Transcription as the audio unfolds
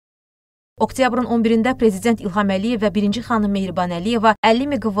Oktyabrın 11-də Prezident İlham Əliyev və 1-ci xanım Mehriban Əliyeva 50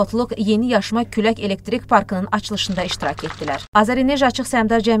 meqavatluq Yeni Yaşma Külək Elektrik Parkının açılışında iştirak etdilər. Azərenerji Açıq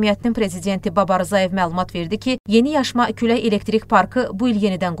Səhmdar Cəmiyyətinin prezidenti Babar Rzayev məlumat verdi ki, Yeni Yaşma Külək Elektrik Parkı bu il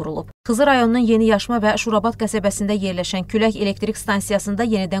yenidən qurulub. Xızı rayonunun Yeni Yaşma və Şurabad qəsəbəsində yerləşən Külək Elektrik Stansiyasında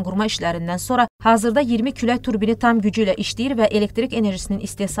yenidən qurma işlərindən sonra hazırda 20 külək turbini tam gücü ilə işləyir və elektrik enerjisinin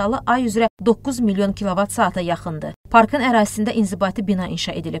istehsalı ay üzrə 9 milyon kilovat saata yaxındır. Parkın ərazisində inzibati bina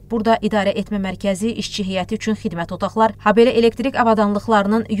inşa edilib. Burada idarə etmə mərkəzi, işçi heyəti üçün xidmət otaqlar, habelə elektrik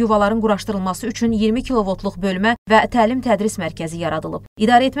avadanlıqlarının yuvaların quraşdırılması üçün 20 kilovoltluq bölmə və təlim-tədris mərkəzi yaradılıb.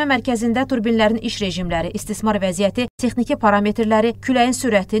 İdarə etmə mərkəzində turbinlərin iş rejimləri, istismar vəziyyəti, texniki parametrləri, küləyin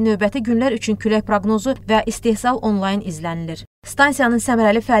sürəti, növbəti günlər üçün külək proqnozu və istehsal onlayn izlənilir. Stansiyanın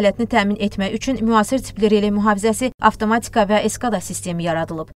səmərəli fəaliyyətini təmin etmək üçün müasir tipli relay mühafizəsi, avtomatika və eskada sistemi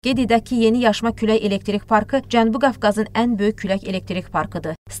yaradılıb. Qeyd edək ki, Yeni Yaşma Külək Elektrik Parkı Cənubi Qafqazın ən böyük külək elektrik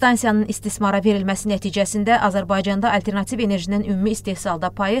parkıdır. Stansiyanın istismara verilməsi nəticəsində Azərbaycanda alternativ enerjinin ümumi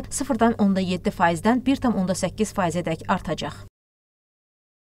istehsalda payı 0,7%-dən 1,8%-ədək artacaq.